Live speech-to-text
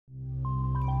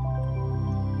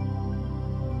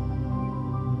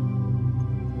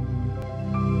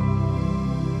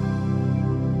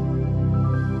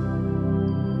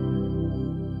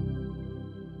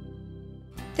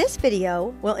This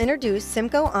video will introduce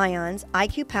Simco-Ion's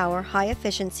IQ Power High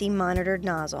Efficiency Monitored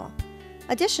Nozzle.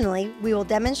 Additionally, we will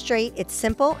demonstrate its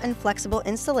simple and flexible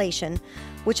installation,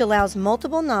 which allows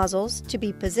multiple nozzles to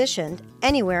be positioned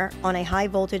anywhere on a high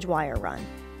voltage wire run.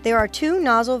 There are two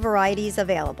nozzle varieties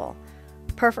available: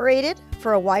 perforated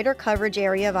for a wider coverage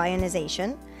area of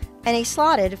ionization, and a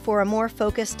slotted for a more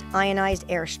focused ionized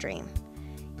airstream.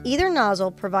 Either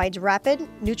nozzle provides rapid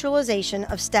neutralization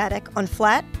of static on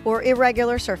flat or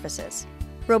irregular surfaces.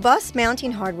 Robust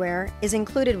mounting hardware is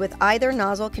included with either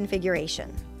nozzle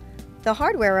configuration. The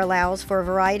hardware allows for a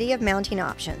variety of mounting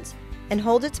options and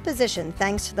holds its position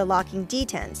thanks to the locking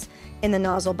detents in the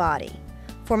nozzle body.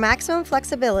 For maximum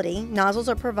flexibility, nozzles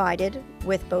are provided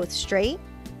with both straight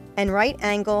and right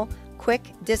angle quick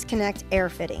disconnect air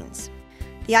fittings.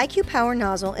 The IQ Power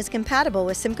nozzle is compatible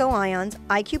with Simco-Ion's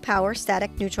IQ Power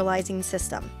static neutralizing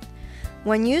system.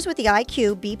 When used with the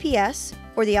IQ BPS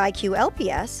or the IQ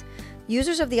LPS,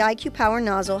 users of the IQ Power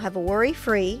nozzle have a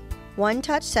worry-free,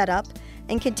 one-touch setup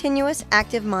and continuous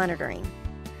active monitoring.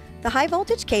 The high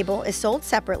voltage cable is sold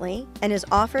separately and is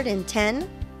offered in 10,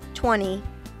 20,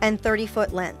 and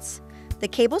 30-foot lengths. The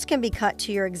cables can be cut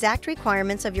to your exact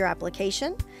requirements of your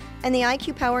application, and the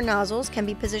IQ Power nozzles can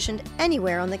be positioned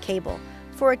anywhere on the cable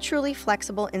for a truly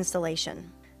flexible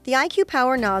installation. The IQ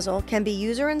Power nozzle can be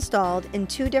user installed in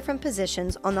two different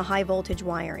positions on the high voltage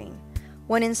wiring.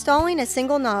 When installing a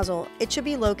single nozzle, it should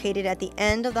be located at the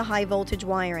end of the high voltage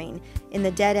wiring in the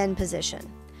dead end position.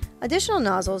 Additional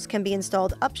nozzles can be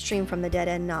installed upstream from the dead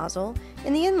end nozzle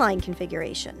in the inline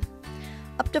configuration.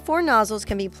 Up to 4 nozzles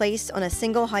can be placed on a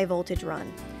single high voltage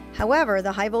run. However,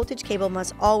 the high voltage cable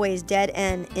must always dead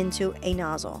end into a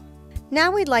nozzle. Now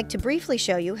we'd like to briefly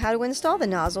show you how to install the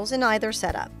nozzles in either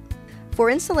setup. For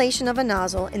installation of a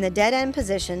nozzle in the dead end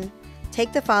position,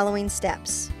 take the following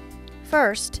steps.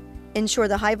 First, ensure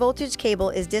the high voltage cable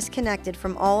is disconnected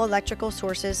from all electrical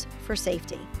sources for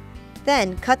safety.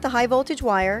 Then, cut the high voltage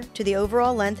wire to the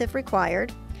overall length if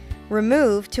required.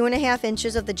 Remove 2.5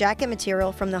 inches of the jacket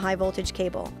material from the high voltage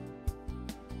cable.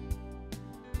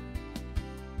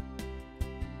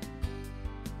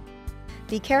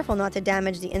 Be careful not to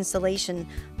damage the installation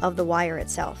of the wire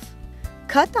itself.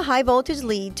 Cut the high voltage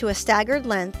lead to a staggered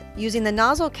length using the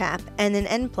nozzle cap and an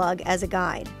end plug as a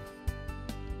guide.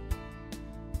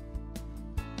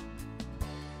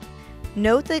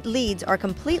 Note that leads are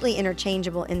completely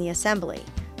interchangeable in the assembly,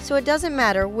 so it doesn't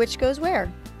matter which goes where.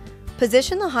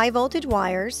 Position the high voltage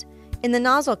wires in the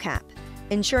nozzle cap,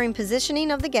 ensuring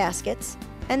positioning of the gaskets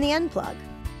and the end plug.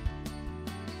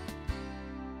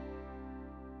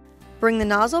 Bring the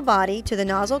nozzle body to the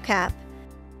nozzle cap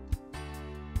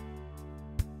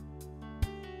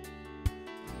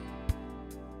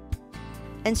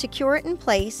and secure it in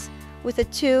place with the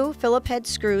 2 Phillip head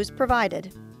screws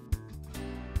provided.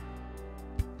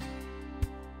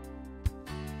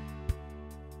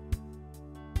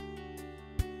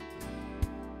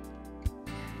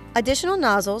 Additional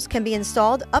nozzles can be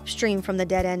installed upstream from the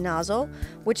dead end nozzle,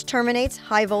 which terminates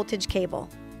high voltage cable.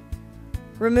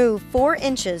 Remove 4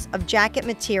 inches of jacket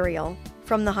material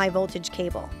from the high voltage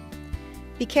cable.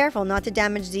 Be careful not to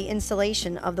damage the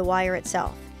insulation of the wire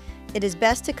itself. It is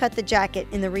best to cut the jacket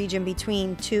in the region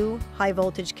between 2 high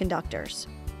voltage conductors.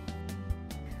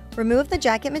 Remove the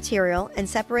jacket material and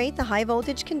separate the high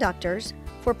voltage conductors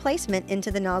for placement into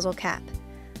the nozzle cap.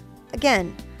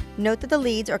 Again, note that the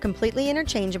leads are completely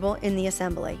interchangeable in the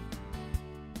assembly.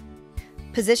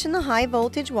 Position the high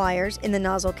voltage wires in the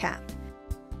nozzle cap.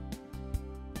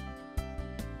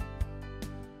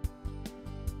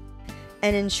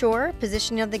 And ensure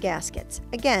positioning of the gaskets.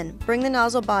 Again, bring the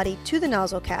nozzle body to the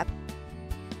nozzle cap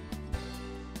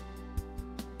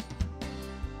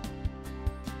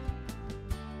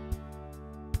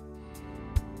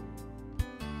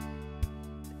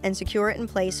and secure it in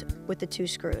place with the 2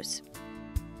 screws.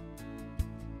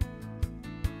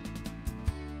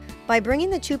 By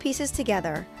bringing the 2 pieces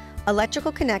together,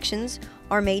 electrical connections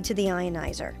are made to the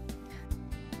ionizer.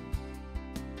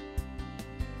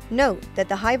 Note that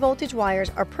the high voltage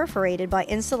wires are perforated by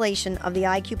installation of the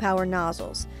IQ Power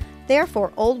nozzles.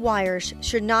 Therefore, old wires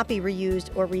should not be reused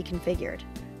or reconfigured.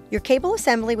 Your cable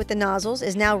assembly with the nozzles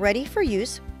is now ready for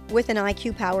use with an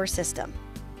IQ Power system.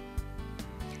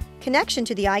 Connection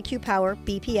to the IQ Power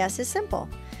BPS is simple,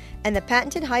 and the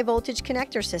patented high voltage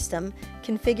connector system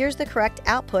configures the correct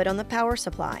output on the power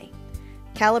supply.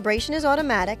 Calibration is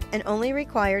automatic and only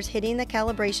requires hitting the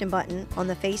calibration button on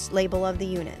the face label of the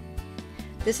unit.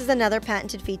 This is another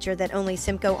patented feature that only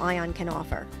Simco-Ion can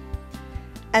offer.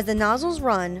 As the nozzles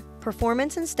run,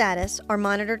 performance and status are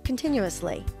monitored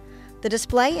continuously. The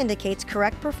display indicates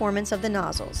correct performance of the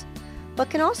nozzles, but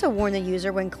can also warn the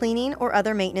user when cleaning or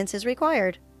other maintenance is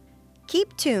required.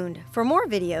 Keep tuned for more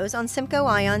videos on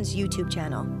Simco-Ion's YouTube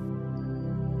channel.